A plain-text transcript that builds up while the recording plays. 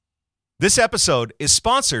This episode is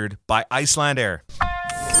sponsored by Iceland Air.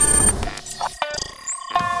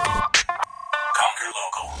 Conquer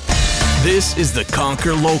Local. This is the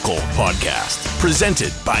Conquer Local podcast,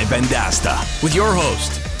 presented by Vendasta, with your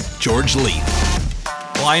host, George Leith.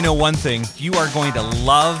 Well, I know one thing. You are going to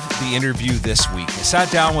love the interview this week. I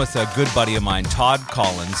sat down with a good buddy of mine, Todd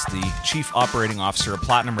Collins, the Chief Operating Officer of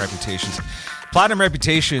Platinum Reputations. Platinum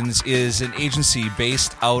Reputations is an agency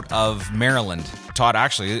based out of Maryland. Todd,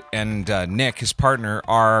 actually, and Nick, his partner,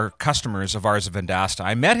 are customers of ours at Vendasta.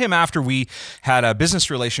 I met him after we had a business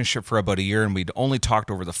relationship for about a year, and we'd only talked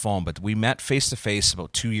over the phone, but we met face-to-face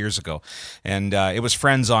about 2 years ago. And it was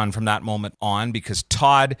friends on from that moment on, because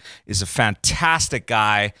Todd is a fantastic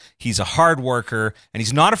guy. He's a hard worker, and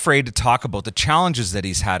he's not afraid to talk about the challenges that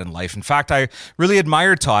he's had in life. In fact, I really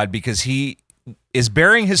admire Todd because he is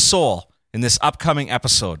bearing his soul in this upcoming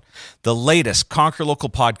episode. The latest Conquer Local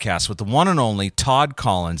podcast with the one and only Todd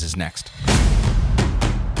Collins is next.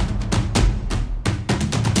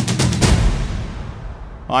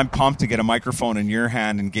 I'm pumped to get a microphone in your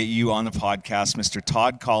hand and get you on the podcast, Mr.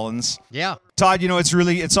 Todd Collins. Yeah. Todd, you know,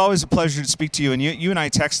 it's always a pleasure to speak to you, and you and I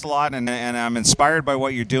text a lot, and I'm inspired by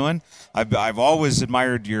what you're doing. I've always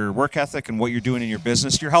admired your work ethic and what you're doing in your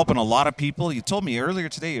business. You're helping a lot of people. You told me earlier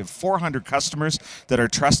today you have 400 customers that are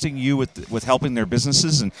trusting you with helping their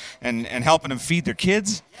businesses and helping them feed their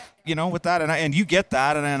kids, you know, with that. And you get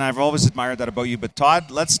that, and I've always admired that about you. But Todd,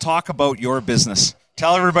 let's talk about your business.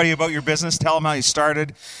 Tell everybody about your business. Tell them how you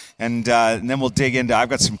started, and then we'll dig into. I've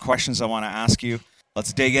got some questions I want to ask you.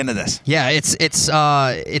 Let's dig into this. Yeah,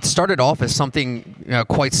 it started off as something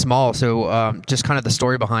quite small. So just kind of the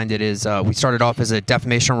story behind it is we started off as a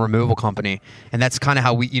defamation removal company, and that's kind of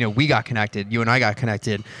how we got connected. You and I got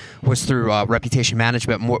connected was through reputation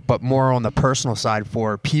management, but more on the personal side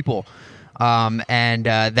for people. And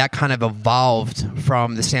that kind of evolved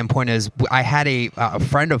from the standpoint as I had a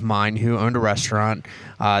friend of mine who owned a restaurant.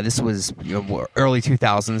 This was early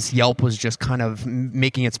 2000s. Yelp was just kind of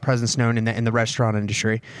making its presence known in the restaurant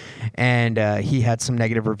industry, and he had some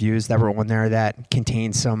negative reviews that were on there that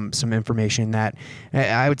contained some information that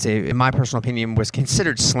I would say, in my personal opinion, was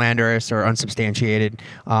considered slanderous or unsubstantiated,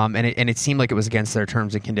 and it seemed like it was against their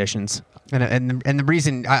terms and conditions. And the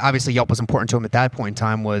reason, obviously, Yelp was important to him at that point in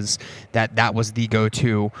time was that was the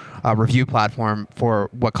go-to review platform for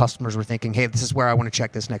what customers were thinking, hey, this is where I want to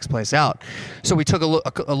check this next place out. So we took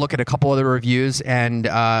a look at a couple other reviews, and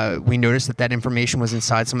we noticed that information was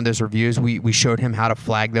inside some of those reviews. We showed him how to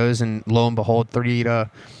flag those, and lo and behold, 3 to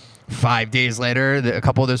 5 days later, a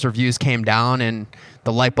couple of those reviews came down, and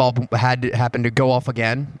the light bulb happened to go off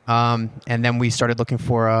again. And then we started looking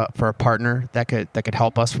for a partner that could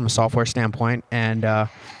help us from a software standpoint, and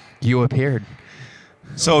you appeared.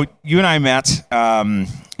 So you and I met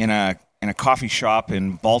in a coffee shop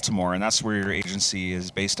in Baltimore, and that's where your agency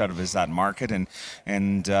is based out of, is that market,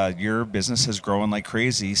 and your business has grown like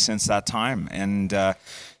crazy since that time. And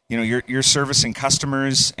you're servicing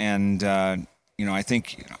customers, and I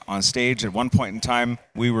think on stage at one point in time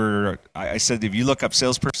I said, if you look up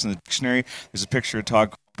salesperson in the dictionary, there's a picture of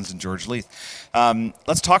Todd Collins and George Leith.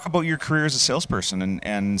 Let's talk about your career as a salesperson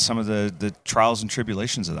and some of the trials and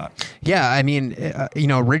tribulations of that. Yeah, I mean,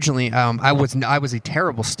 originally I was a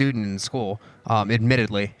terrible student in school,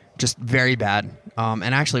 admittedly, just very bad. And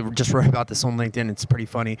I actually just wrote about this on LinkedIn. It's pretty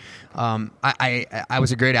funny. I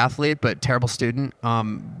was a great athlete, but terrible student.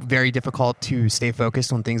 Very difficult to stay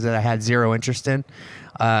focused on things that I had zero interest in.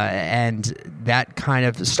 And that kind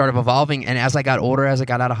of started evolving. And as I got older, as I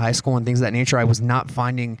got out of high school and things of that nature, I was not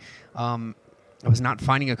finding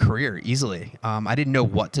a career easily. I didn't know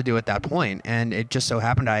what to do at that point. And it just so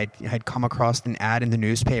happened I had come across an ad in the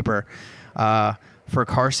newspaper for a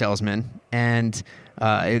car salesman. And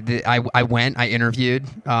I went, I interviewed.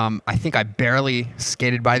 I think I barely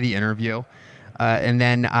skated by the interview. And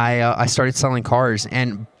then I started selling cars.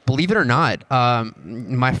 And believe it or not,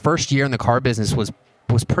 my first year in the car business was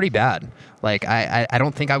pretty bad. Like, I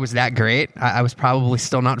don't think I was that great. I was probably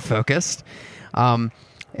still not focused.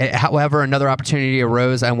 However, another opportunity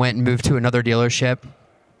arose. I went and moved to another dealership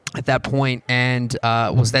at that point, and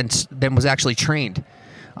was actually trained.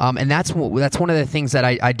 And that's one of the things that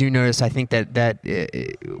I do notice. I think that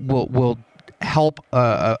will help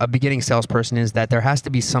a beginning salesperson is that there has to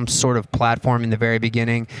be some sort of platform in the very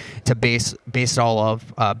beginning to base it all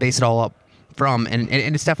up from, and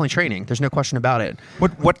it's definitely training. There's no question about it.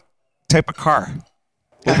 What type of car?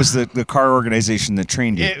 What was the car organization that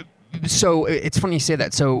trained you? So it's funny you say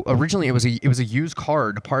that. So originally it was a used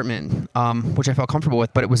car department, which I felt comfortable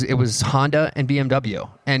with, but it was Honda and BMW,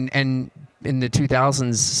 and in the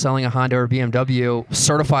 2000s, selling a Honda or BMW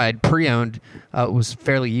certified pre-owned was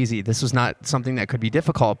fairly easy. This was not something that could be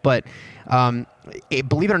difficult. But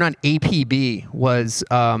believe it or not, APB was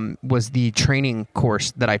the training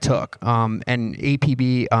course that I took. And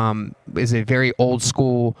APB is a very old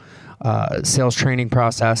school sales training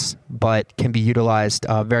process, but can be utilized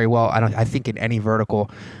very well. I think in any vertical,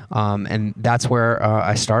 and that's where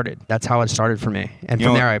I started. That's how it started for me, and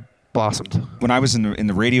from there I blossomed. When I was in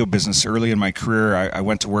the radio business early in my career, I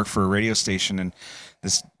went to work for a radio station, and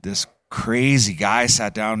this crazy guy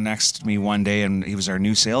sat down next to me one day, and he was our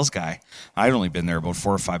new sales guy. I'd only been there about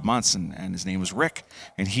 4 or 5 months, and his name was Rick,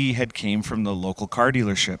 and he had came from the local car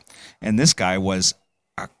dealership, and this guy was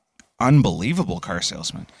unbelievable car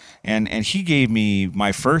salesman, and he gave me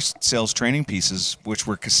my first sales training pieces, which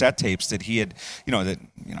were cassette tapes that he had,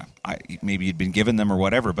 maybe he'd been given them or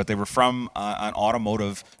whatever, but they were from an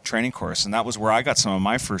automotive training course, and that was where I got some of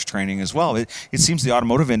my first training as well. It seems the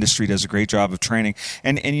automotive industry does a great job of training,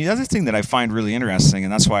 and the other thing that I find really interesting,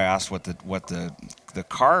 and that's why I asked what the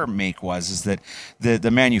car make was, is that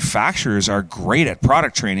the manufacturers are great at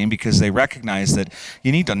product training because they recognize that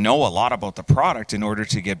you need to know a lot about the product in order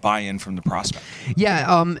to get buy-in from the prospect.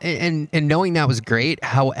 Yeah, and knowing that was great.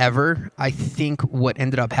 However, I think what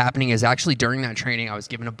ended up happening is actually during that training, I was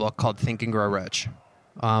given a book called Think and Grow Rich.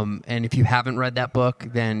 And if you haven't read that book,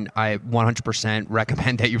 then I 100%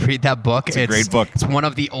 recommend that you read that book. It's a great book. It's one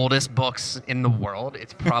of the oldest books in the world.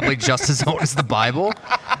 It's probably just as old as the Bible.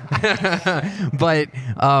 But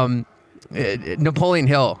Napoleon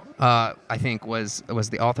Hill, I think, was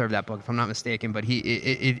the author of that book, if I'm not mistaken. But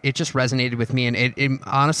it just resonated with me, and it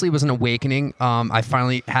honestly was an awakening. I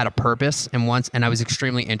finally had a purpose, and I was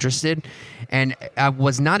extremely interested. And I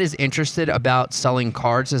was not as interested about selling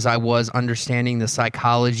cards as I was understanding the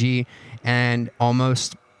psychology and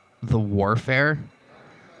almost the warfare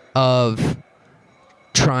of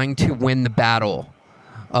trying to win the battle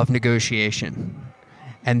of negotiation.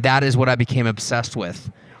 And that is what I became obsessed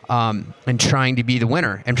with. And trying to be the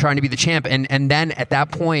winner and trying to be the champ. And then at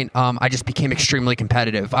that point, I just became extremely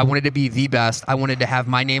competitive. I wanted to be the best. I wanted to have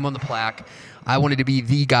my name on the plaque. I wanted to be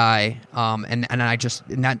the guy. And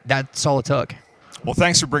that's all it took. Well,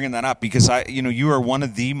 thanks for bringing that up, because you are one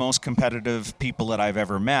of the most competitive people that I've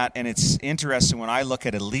ever met, and it's interesting when I look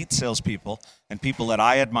at elite salespeople and people that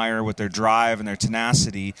I admire with their drive and their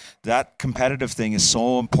tenacity. That competitive thing is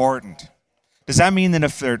so important. Does that mean that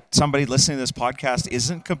if somebody listening to this podcast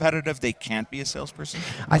isn't competitive, they can't be a salesperson?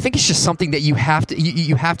 I think it's just something that you have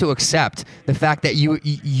to accept, the fact that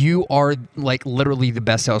you are like literally the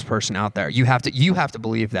best salesperson out there. You have to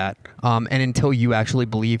believe that, and until you actually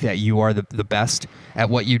believe that you are the best at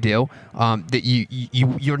what you do, that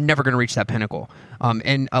you're never going to reach that pinnacle.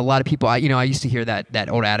 And a lot of people, I used to hear that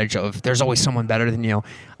old adage of "there's always someone better than you."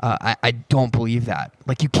 I don't believe that.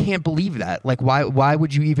 Like, you can't believe that. Like, why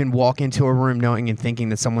would you even walk into a room knowing and thinking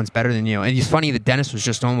that someone's better than you? And it's funny that Dennis was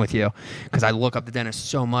just on with you, because I look up to Dennis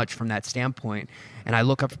so much from that standpoint, and I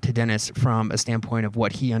look up to Dennis from a standpoint of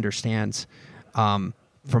what he understands.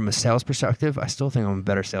 From a sales perspective, I still think I'm a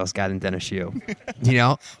better sales guy than Dennis Yu,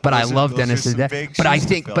 But I love Dennis to death. But I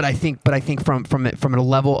think from a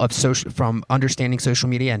level of from understanding social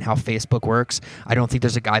media and how Facebook works, I don't think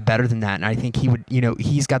there's a guy better than that. And I think he would,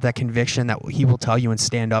 he's got that conviction that he will tell you and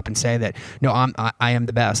stand up and say that no, I am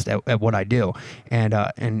the best at what I do, and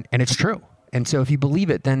it's true. And so if you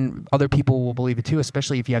believe it, then other people will believe it too,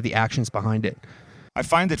 especially if you have the actions behind it. I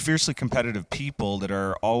find that fiercely competitive people that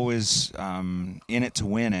are always in it to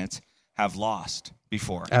win it have lost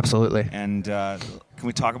before. Absolutely. And can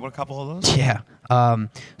we talk about a couple of those? Yeah.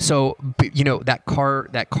 So that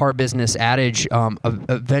car business adage.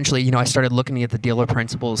 Eventually, I started looking at the dealer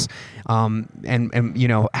principles,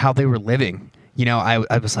 and how they were living.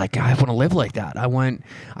 I was like, I want to live like that. I want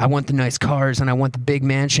the nice cars, and I want the big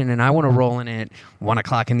mansion, and I want to roll in it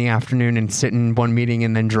 1:00 in the afternoon and sit in one meeting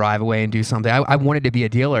and then drive away and do something. I wanted to be a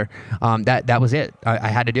dealer. That was it. I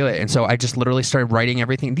had to do it. And so I just literally started writing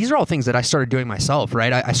everything. These are all things that I started doing myself,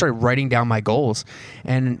 right? I started writing down my goals.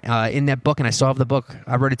 And in that book, and I still have the book,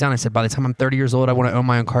 I wrote it down. I said, by the time I'm 30 years old, I want to own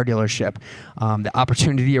my own car dealership. The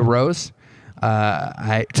opportunity arose.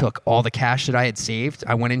 I took all the cash that I had saved.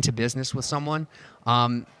 I went into business with someone,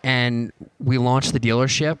 and we launched the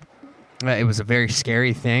dealership. It was a very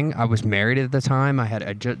scary thing. I was married at the time.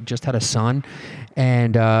 I just had a son,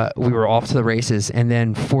 and we were off to the races. And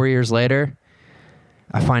then 4 years later,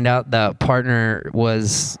 I find out the partner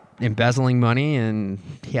was embezzling money, and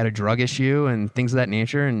he had a drug issue and things of that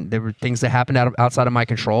nature. And there were things that happened outside of my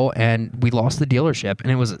control, and we lost the dealership.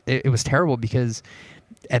 And it was terrible because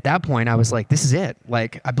at that point, I was like, this is it.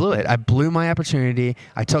 Like, I blew it. I blew my opportunity.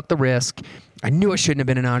 I took the risk. I knew I shouldn't have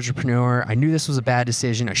been an entrepreneur. I knew this was a bad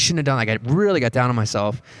decision. I shouldn't have done it. I really got down on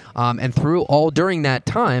myself. And during that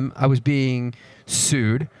time, I was being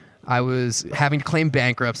sued. I was having to claim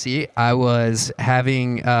bankruptcy. I was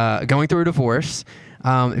going through a divorce.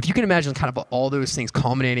 If you can imagine kind of all those things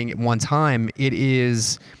culminating at one time, it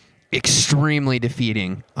is extremely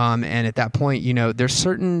defeating. And at that point, there's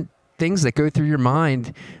certain things that go through your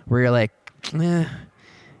mind where you're like,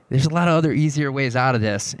 there's a lot of other easier ways out of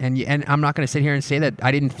this. And I'm not going to sit here and say that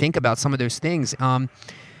I didn't think about some of those things. And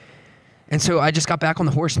so I just got back on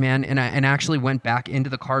the horse, man, and actually went back into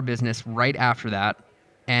the car business right after that,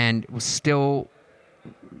 and was still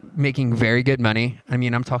making very good money. I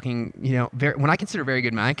mean, I'm talking, when I consider very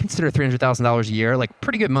good money, I consider $300,000 a year like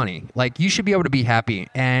pretty good money. Like, you should be able to be happy.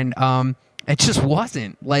 And it just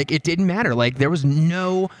wasn't. Like, it didn't matter. Like, there was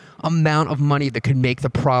no amount of money that could make the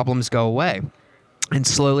problems go away. And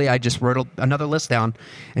slowly I just wrote another list down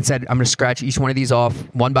and said, I'm going to scratch each one of these off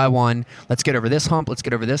one by one. Let's get over this hump. Let's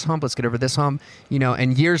get over this hump. Let's get over this hump.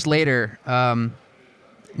 And years later,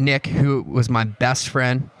 Nick, who was my best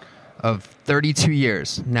friend of 32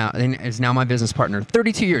 years now, and is now my business partner.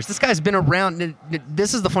 32 years. This guy's been around.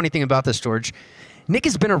 This is the funny thing about this, George. Nick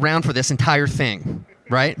has been around for this entire thing,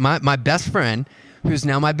 right? My best friend, who's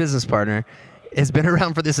now my business partner, has been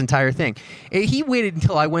around for this entire thing. He waited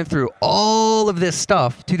until I went through all of this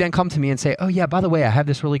stuff to then come to me and say, oh, yeah, by the way, I have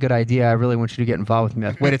this really good idea. I really want you to get involved with me.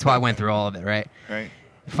 I waited until I went through all of it, right? Right.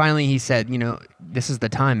 Finally, he said, this is the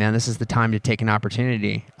time, man. This is the time to take an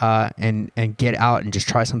opportunity and get out and just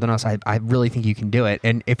try something else. I really think you can do it.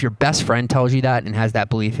 And if your best friend tells you that and has that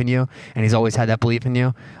belief in you, and he's always had that belief in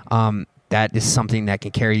you, that is something that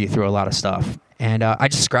can carry you through a lot of stuff. And I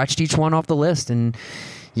just scratched each one off the list. And,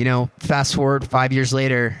 fast forward 5 years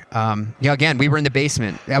later, again, we were in the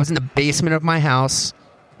basement. I was in the basement of my house,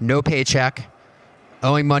 no paycheck,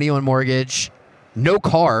 owing money on mortgage, no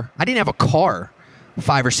car. I didn't have a car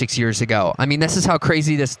 5 or 6 years ago. I mean, this is how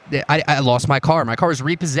crazy I lost my car. My car was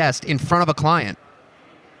repossessed in front of a client.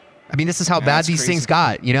 I mean, this is how bad these things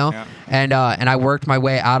got, Yeah. And I worked my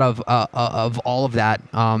way out of all of that.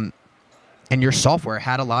 And your software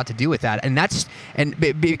had a lot to do with that. And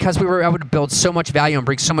because we were able to build so much value and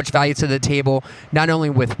bring so much value to the table, not only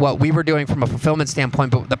with what we were doing from a fulfillment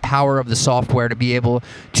standpoint, but the power of the software to be able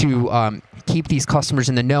to keep these customers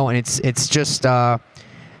in the know. And it's just,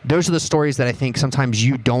 those are the stories that I think sometimes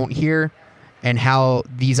you don't hear, and how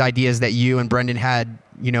these ideas that you and Brendan had,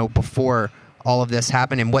 before all of this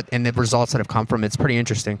happened, and the results that have come from it. It's pretty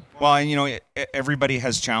interesting. Well, and everybody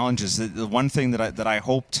has challenges. The one thing that I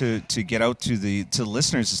hope to get out to the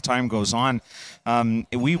listeners as time goes on,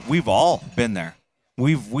 we've all been there.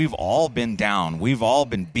 We've all been down. We've all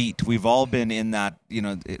been beat. We've all been in that.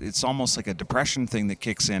 It's almost like a depression thing that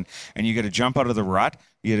kicks in, and you got to jump out of the rut.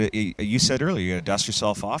 You said earlier, you got to dust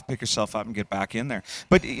yourself off, pick yourself up, and get back in there.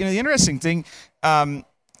 But the interesting thing.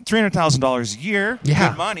 $300,000 a year,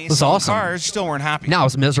 good money. It was awesome. Cars, still weren't happy. No, I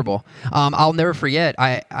was miserable. I'll never forget.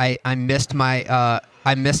 I missed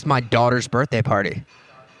my daughter's birthday party,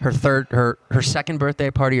 her second birthday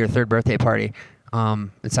party or third birthday party.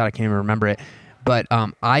 It's sad I can't even remember it. But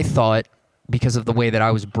I thought, because of the way that I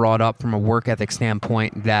was brought up from a work ethic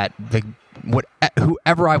standpoint, that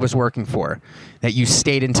whoever I was working for, that you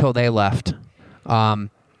stayed until they left.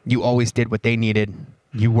 You always did what they needed.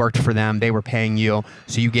 You worked for them. They were paying you,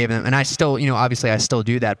 so you gave them. And I still, obviously I still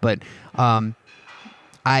do that. But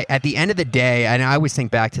at the end of the day, and I always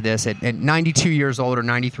think back to this, at 92 years old or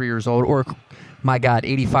 93 years old, or, my God,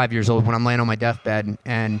 85 years old, when I'm laying on my deathbed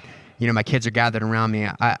and, my kids are gathered around me,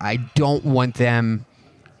 I don't want them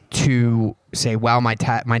to say, wow, my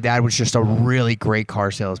dad was just a really great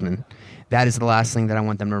car salesman. That is the last thing that I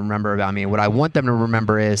want them to remember about me. What I want them to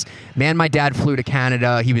remember is, man, my dad flew to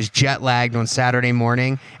Canada. He was jet lagged on Saturday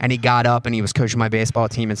morning, and he got up and he was coaching my baseball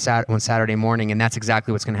team on Saturday morning, and that's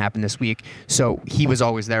exactly what's going to happen this week. So he was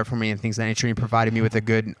always there for me and things of that nature. He provided me with a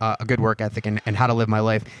good work ethic and how to live my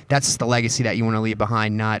life. That's the legacy that you want to leave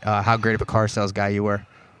behind, not how great of a car sales guy you were.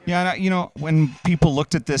 Yeah, when people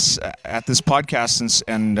looked at this podcast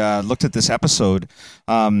and looked at this episode,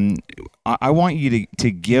 I want you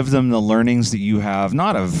to give them the learnings that you have,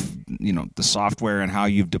 not of the software and how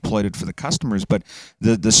you've deployed it for the customers, but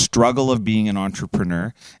the struggle of being an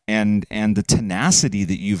entrepreneur and the tenacity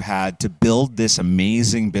that you've had to build this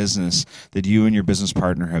amazing business that you and your business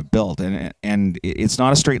partner have built, and it's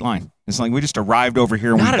not a straight line. It's like we just arrived over here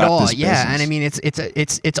and we got this business. Not at all, yeah. And I mean,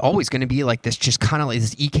 it's always going to be like this, just kind of like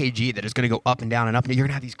this EKG that is going to go up and down and up. And you're going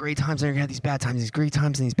to have these great times and you're going to have these bad times, these great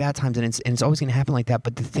times and these bad times, and it's always going to happen like that.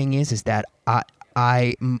 But the thing is that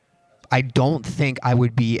I don't think I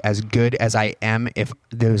would be as good as I am if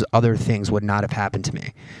those other things would not have happened to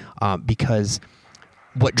me, because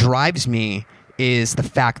what drives me is the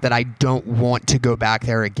fact that I don't want to go back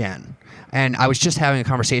there again. And I was just having a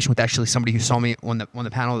conversation with actually somebody who saw me on the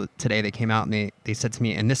panel today. They came out and they said to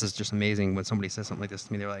me, and this is just amazing when somebody says something like this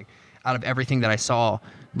to me, they're like, out of everything that I saw,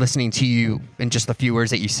 listening to you and just the few words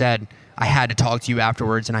that you said, I had to talk to you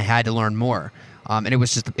afterwards and I had to learn more. And it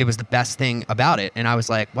was the best thing about it. And I was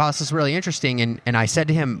like, wow, this is really interesting. And I said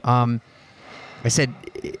to him, I said,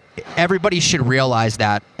 everybody should realize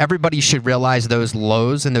that. Everybody should realize those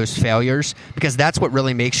lows and those failures, because that's what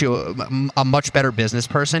really makes you a much better business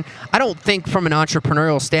person. I don't think from an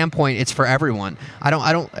entrepreneurial standpoint it's for everyone.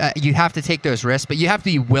 You have to take those risks, but you have to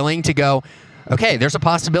be willing to go, okay, there's a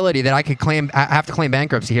possibility that I have to claim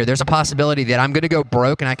bankruptcy here. There's a possibility that I'm going to go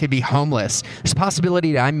broke and I could be homeless. There's a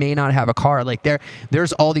possibility that I may not have a car. Like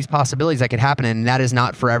there's all these possibilities that could happen, and that is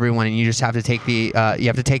not for everyone. And you just have to take you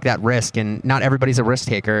have to take that risk, and not everybody's a risk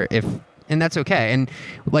taker. And that's okay. And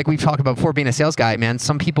like we've talked about before, being a sales guy, man,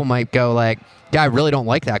 some people might go like, yeah, I really don't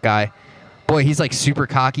like that guy. Boy, he's like super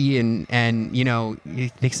cocky and you know, he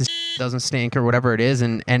thinks his doesn't stink or whatever it is.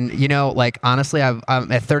 And you know, like honestly, I'm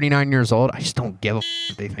at 39 years old. I just don't give a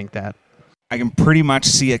if they think that. I can pretty much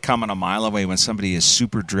see it coming a mile away when somebody is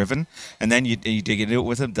super driven, and then you dig into it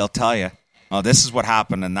with them. They'll tell you, "Oh, this is what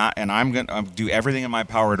happened," and I'm going to do everything in my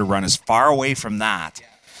power to run as far away from that.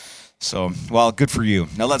 So, well, good for you.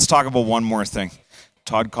 Now let's talk about one more thing.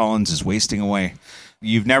 Todd Collins is wasting away.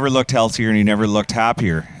 You've never looked healthier and you never looked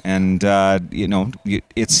happier, and you know,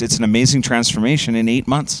 it's an amazing transformation in 8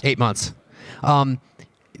 months. 8 months.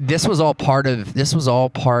 This was all part of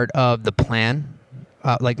the plan.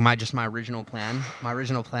 Like my original plan. My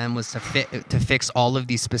original plan was to fix all of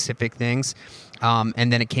these specific things,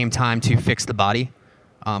 and then it came time to fix the body,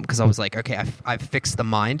 because I was like, okay, I've fixed the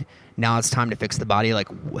mind. Now it's time to fix the body. Like,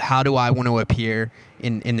 how do I want to appear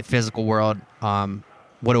in the physical world?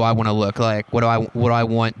 What do I want to look like? What do I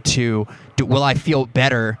want to do? Will I feel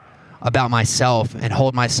better about myself and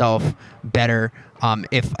hold myself better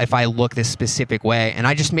if I look this specific way? And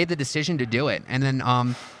I just made the decision to do it. And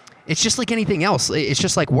then it's just like anything else. It's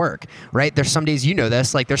just like work, right? There's some days, you know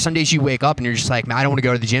this, like there's some days you wake up and you're just like, man, I don't want to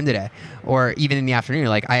go to the gym today. Or even in the afternoon, you're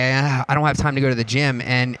like, I don't have time to go to the gym.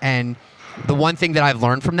 And the one thing that I've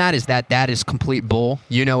learned from that is that is complete bull.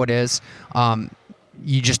 You know it is.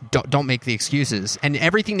 You just don't make the excuses. And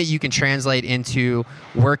everything that you can translate into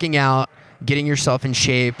working out, getting yourself in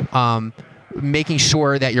shape, making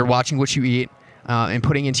sure that you're watching what you eat, and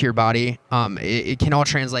putting into your body, it can all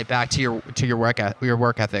translate back to your work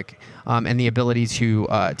ethic, and the ability to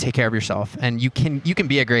take care of yourself. And you can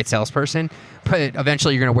be a great salesperson, but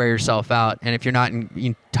eventually you're going to wear yourself out. And if you're not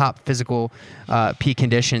in top physical peak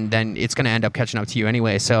condition, then it's going to end up catching up to you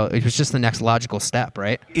anyway. So it was just the next logical step,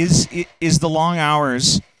 right? Is the long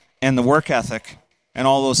hours and the work ethic and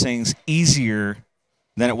all those things easier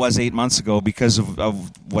than it was 8 months ago because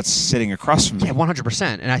of what's sitting across from you? Yeah,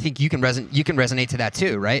 100%. And I think you can resonate to that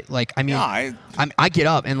too, right? Like, I mean, yeah, I get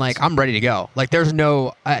up and like I'm ready to go. Like, there's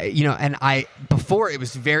no, and before it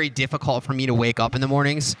was very difficult for me to wake up in the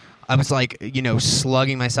mornings. I was like,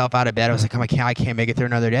 slugging myself out of bed. I was like, I can't make it through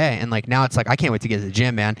another day. And like now it's like, I can't wait to get to the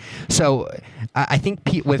gym, man. So I think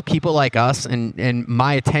with people like us and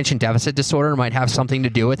my attention deficit disorder might have something to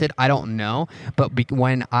do with it. I don't know. But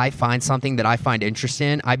when I find something that I find interesting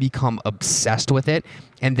in, I become obsessed with it.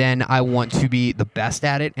 And then I want to be the best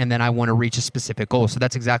at it. And then I want to reach a specific goal. So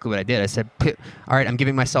that's exactly what I did. I said, all right, I'm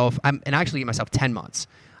giving myself 10 months.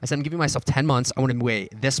 I said, I'm giving myself 10 months. I want to weigh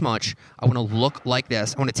this much. I want to look like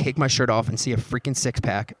this. I want to take my shirt off and see a freaking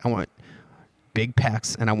six-pack. I want big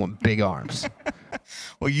pecs, and I want big arms.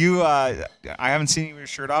 Well, I haven't seen you with your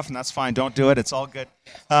shirt off, and that's fine. Don't do it. It's all good.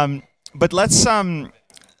 But let's talk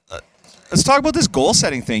about this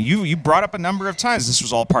goal-setting thing. You brought up a number of times. This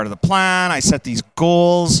was all part of the plan. I set these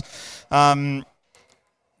goals.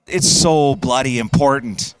 It's so bloody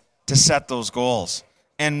important to set those goals,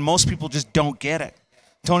 and most people just don't get it.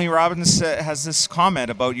 Tony Robbins has this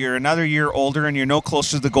comment about you're another year older and you're no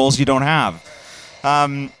closer to the goals you don't have.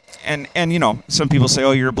 And some people say,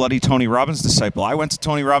 oh, you're a bloody Tony Robbins disciple. I went to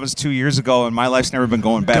Tony Robbins 2 years ago and my life's never been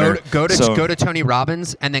going better. Go to Tony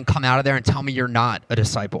Robbins and then come out of there and tell me you're not a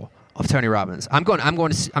disciple of Tony Robbins. I'm going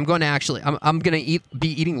to be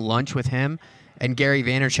eating lunch with him and Gary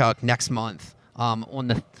Vaynerchuk next month, on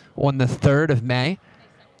the 3rd of May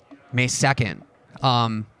 2nd.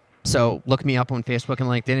 So look me up on Facebook and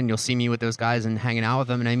LinkedIn, and you'll see me with those guys and hanging out with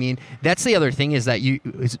them. And I mean, that's the other thing is that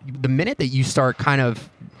the minute that you start kind of,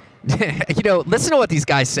 listen to what these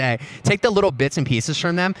guys say. Take the little bits and pieces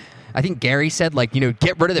from them. I think Gary said, like,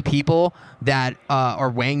 get rid of the people that are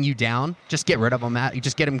weighing you down. Just get rid of them.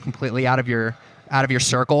 Just get them completely out of your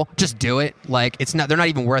circle. Just do it. Like, they're not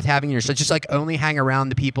even worth having in your. So just like only hang around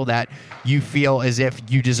the people that you feel as if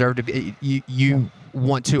you deserve to be. You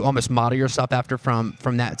want to almost model yourself after from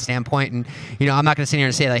that standpoint. And I'm not going to sit here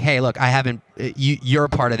and say like, hey, look, I haven't. You're a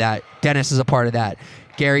part of that. Dennis is a part of that.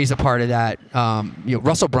 Gary's a part of that.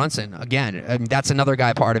 Russell Brunson, again, I mean, that's another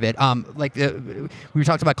guy part of it. We were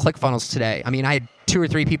talking about ClickFunnels today. I mean, I had 2 or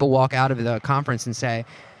 3 people walk out of the conference and say,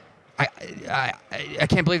 I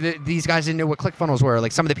can't believe that these guys didn't know what ClickFunnels were.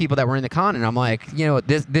 Like some of the people that were in the con, and I'm like,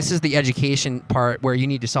 this is the education part where you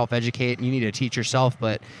need to self-educate and you need to teach yourself.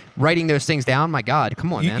 But writing those things down, my God,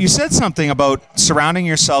 come on, man. You said something about surrounding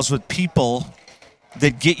yourselves with people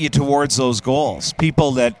that get you towards those goals.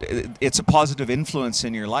 People that it's a positive influence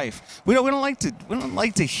in your life. We don't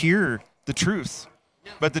like to hear the truth.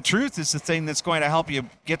 But the truth is the thing that's going to help you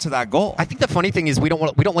get to that goal. I think the funny thing is we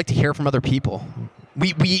don't like to hear from other people.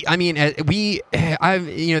 The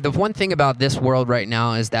one thing about this world right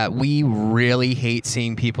now is that we really hate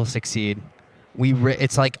seeing people succeed.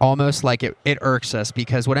 It's like almost like it irks us,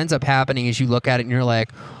 because what ends up happening is you look at it and you're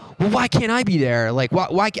like, well, why can't I be there? Like,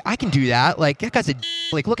 why I can do that? Like, that guy's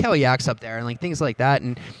like, look how he acts up there, and like things like that.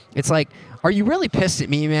 And it's like, are you really pissed at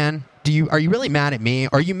me, man? Are you really mad at me?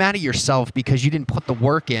 Are you mad at yourself because you didn't put the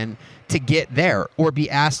work in to get there or be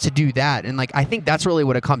asked to do that? And like, I think that's really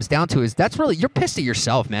what it comes down to, is you're pissed at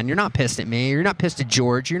yourself, man. You're not pissed at me. You're not pissed at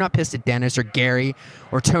George. You're not pissed at Dennis or Gary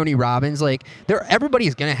or Tony Robbins. Like,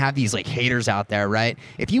 everybody's going to have these like haters out there, right?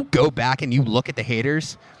 If you go back and you look at the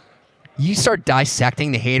haters, you start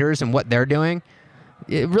dissecting the haters and what they're doing.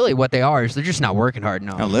 Really what they are is they're just not working hard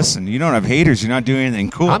enough. Now listen, you don't have haters. You're not doing anything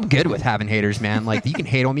cool. I'm good with having haters, man. Like, you can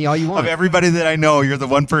hate on me all you want. Of everybody that I know, you're the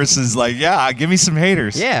one person who's like, yeah, give me some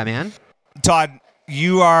haters. Yeah, man. Todd,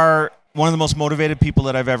 you are one of the most motivated people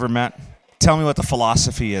that I've ever met. Tell me what the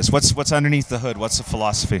philosophy is. What's underneath the hood? What's the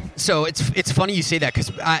philosophy? So it's funny you say that,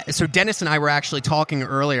 because so Dennis and I were actually talking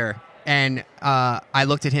earlier, and I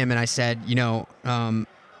looked at him and I said,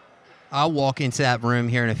 I'll walk into that room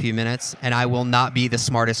here in a few minutes, and I will not be the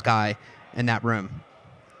smartest guy in that room.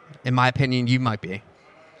 In my opinion, you might be.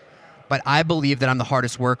 But I believe that I'm the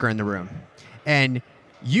hardest worker in the room. And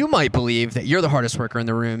you might believe that you're the hardest worker in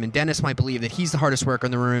the room, and Dennis might believe that he's the hardest worker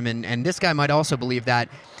in the room, and this guy might also believe that.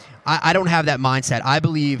 I don't have that mindset. I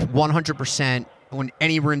believe 100% in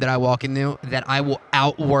any room that I walk into that I will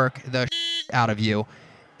outwork the out of you.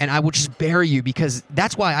 And I will just bury you, because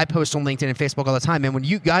that's why I post on LinkedIn and Facebook all the time. And when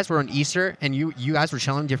you guys were on Easter and you guys were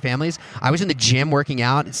chilling with your families, I was in the gym working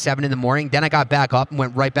out at 7 a.m. Then I got back up and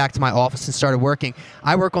went right back to my office and started working.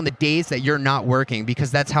 I work on the days that you're not working, because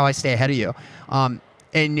that's how I stay ahead of you.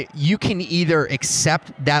 And you can either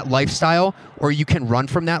accept that lifestyle or you can run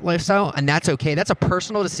from that lifestyle, and that's okay. That's a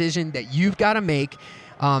personal decision that you've got to make,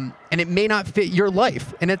 and it may not fit your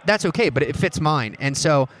life, and that's okay, but it fits mine. And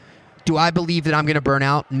so, do I believe that I'm going to burn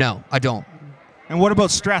out? No, I don't. And what about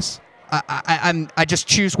stress? I just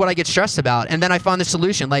choose what I get stressed about, and then I find the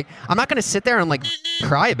solution. Like, I'm not going to sit there and like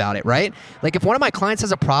cry about it, right? Like, if one of my clients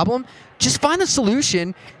has a problem, just find the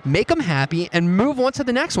solution, make them happy, and move on to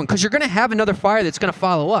the next one, because you're going to have another fire that's going to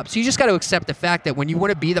follow up. So you just got to accept the fact that when you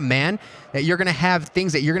want to be the man, that you're going to have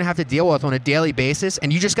things that you're going to have to deal with on a daily basis,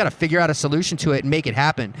 and you just got to figure out a solution to it and make it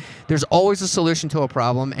happen. There's always a solution to a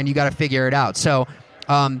problem, and you got to figure it out. So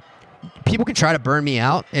people can try to burn me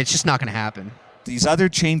out. It's just not going to happen. These other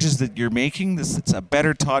changes that you're making, it's a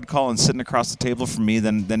better Todd Collins sitting across the table from me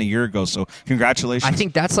than a year ago. So congratulations. I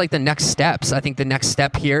think that's like the next steps. I think the next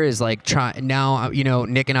step here is like now,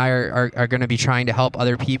 Nick and I are going to be trying to help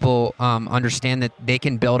other people understand that they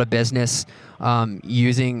can build a business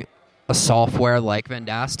using a software like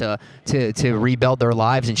Vendasta to rebuild their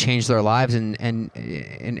lives and change their lives and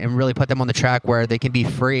really put them on the track where they can be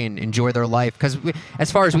free and enjoy their life. Because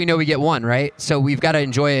as far as we know, we get one, right? So we've got to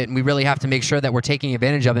enjoy it, and we really have to make sure that we're taking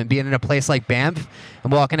advantage of it. And being in a place like Banff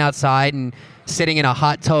and walking outside and sitting in a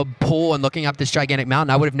hot tub pool and looking up this gigantic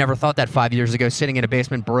mountain, I would have never thought that 5 years ago. Sitting in a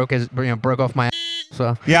basement broke off my ass.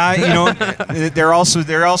 So yeah, there also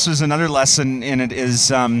is another lesson in it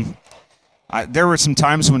is. There were some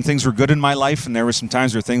times when things were good in my life, and there were some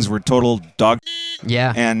times where things were total dog.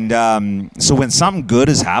 Yeah. And so when something good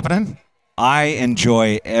is happening, I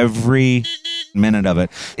enjoy every minute of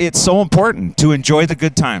it. It's so important to enjoy the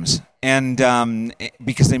good times, and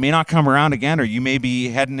because they may not come around again, or you may be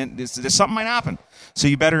heading in. There's something might happen. So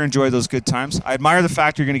you better enjoy those good times. I admire the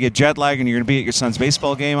fact you're going to get jet lag and you're going to be at your son's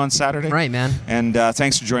baseball game on Saturday. Right, man. And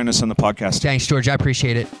thanks for joining us on the podcast. Thanks, George. I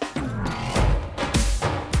appreciate it.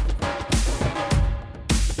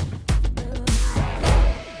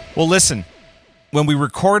 Well, listen, when we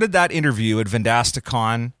recorded that interview at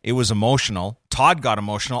VendastaCon, it was emotional. Todd got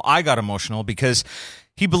emotional. I got emotional because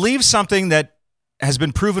he believes something that has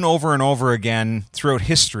been proven over and over again throughout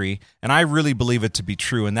history, and I really believe it to be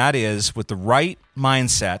true, and that is, with the right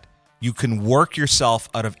mindset, you can work yourself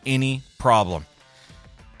out of any problem.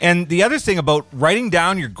 And the other thing about writing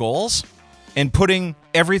down your goals and putting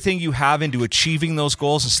everything you have into achieving those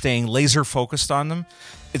goals and staying laser focused on them,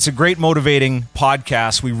 it's a great motivating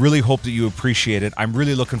podcast. We really hope that you appreciate it. I'm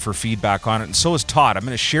really looking for feedback on it, and so is Todd. I'm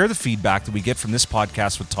going to share the feedback that we get from this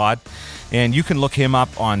podcast with Todd, and you can look him up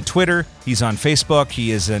on Twitter. He's on Facebook.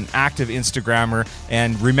 He is an active Instagrammer,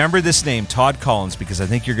 and remember this name, Todd Collins, because I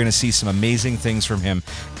think you're going to see some amazing things from him.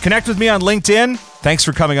 Connect with me on LinkedIn. Thanks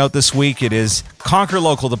for coming out this week. It is Conquer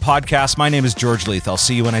Local, the podcast. My name is George Leith. I'll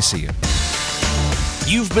see you when I see you.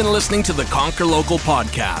 You've been listening to the Conquer Local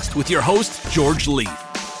podcast with your host, George Leith.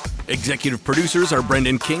 Executive producers are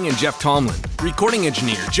Brendan King and Jeff Tomlin. Recording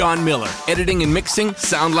engineer, John Miller. Editing and mixing,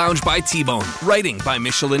 Sound Lounge by T-Bone. Writing by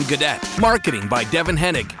Michelin Gadet. Marketing by Devin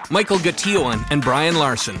Hennig, Michael Gatioan, and Brian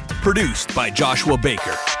Larson. Produced by Joshua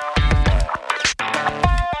Baker.